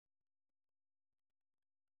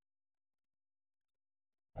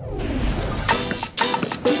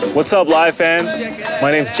What's up, live fans?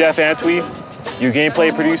 My name's Jeff Antwi, your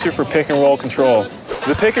gameplay producer for Pick and Roll Control.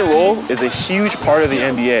 The pick and roll is a huge part of the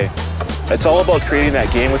NBA. It's all about creating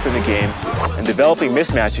that game within the game and developing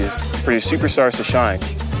mismatches for your superstars to shine.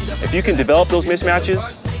 If you can develop those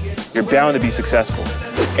mismatches, you're bound to be successful.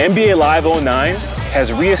 NBA Live 09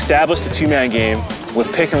 has re-established the two-man game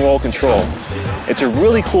with pick and roll control. It's a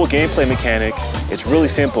really cool gameplay mechanic, it's really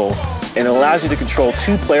simple, and it allows you to control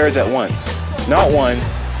two players at once. Not one,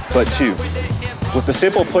 but two. With the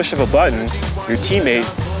simple push of a button, your teammate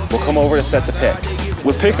will come over to set the pick.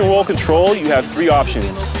 With pick and roll control, you have three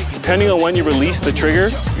options. Depending on when you release the trigger,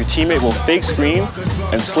 your teammate will fake screen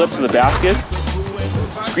and slip to the basket,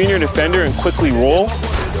 screen your defender and quickly roll,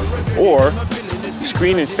 or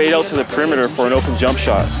screen and fade out to the perimeter for an open jump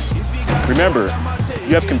shot. Remember,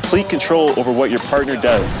 you have complete control over what your partner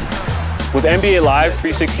does. With NBA Live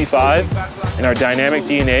 365 and our dynamic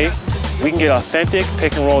DNA, we can get authentic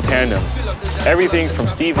pick and roll tandems. Everything from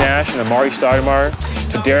Steve Nash and Amari Stoudemire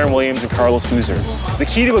to Darren Williams and Carlos Boozer. The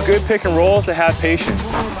key to a good pick and roll is to have patience.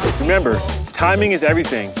 Remember, timing is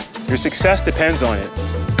everything. Your success depends on it.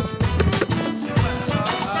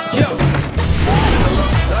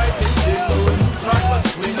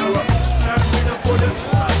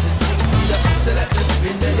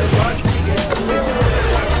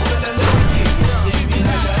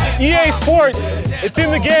 EA Sports, it's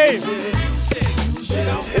in the game.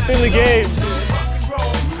 It's in the game.